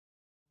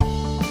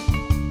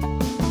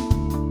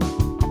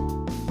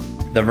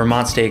The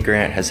Vermont State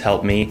Grant has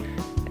helped me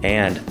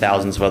and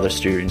thousands of other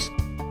students.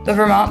 The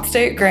Vermont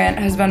State Grant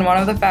has been one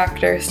of the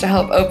factors to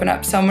help open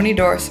up so many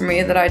doors for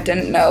me that I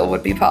didn't know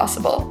would be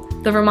possible.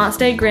 The Vermont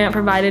State Grant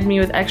provided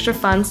me with extra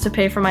funds to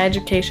pay for my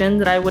education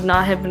that I would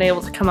not have been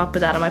able to come up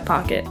with out of my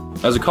pocket.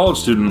 As a college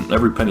student,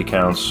 every penny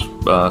counts,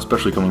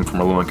 especially coming from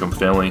a low-income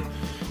family,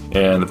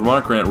 and the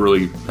Vermont Grant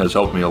really has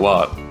helped me a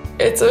lot.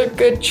 It's a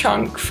good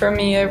chunk for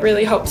me. It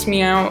really helps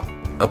me out.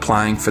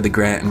 Applying for the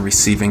grant and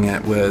receiving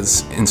it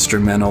was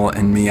instrumental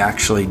in me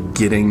actually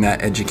getting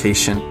that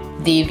education.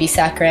 The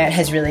VSAC grant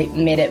has really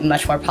made it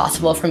much more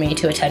possible for me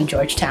to attend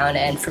Georgetown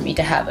and for me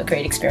to have a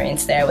great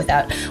experience there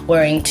without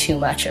worrying too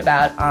much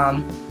about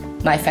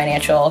my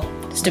financial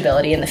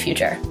stability in the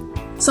future.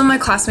 Some of my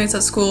classmates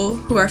at school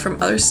who are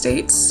from other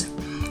states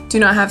do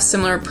not have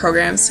similar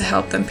programs to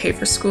help them pay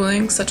for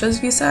schooling, such as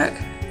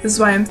VSAC. This is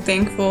why I'm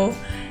thankful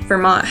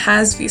Vermont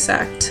has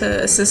VSAC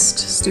to assist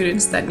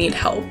students that need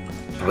help.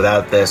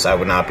 Without this, I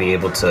would not be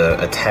able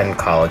to attend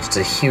college. It's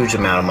a huge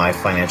amount of my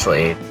financial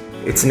aid.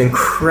 It's an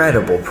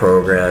incredible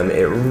program.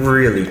 It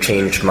really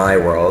changed my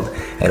world,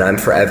 and I'm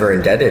forever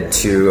indebted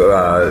to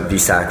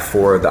VSAC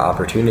for the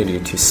opportunity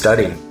to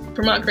study.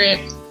 Vermont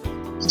Grant,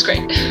 it's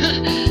great.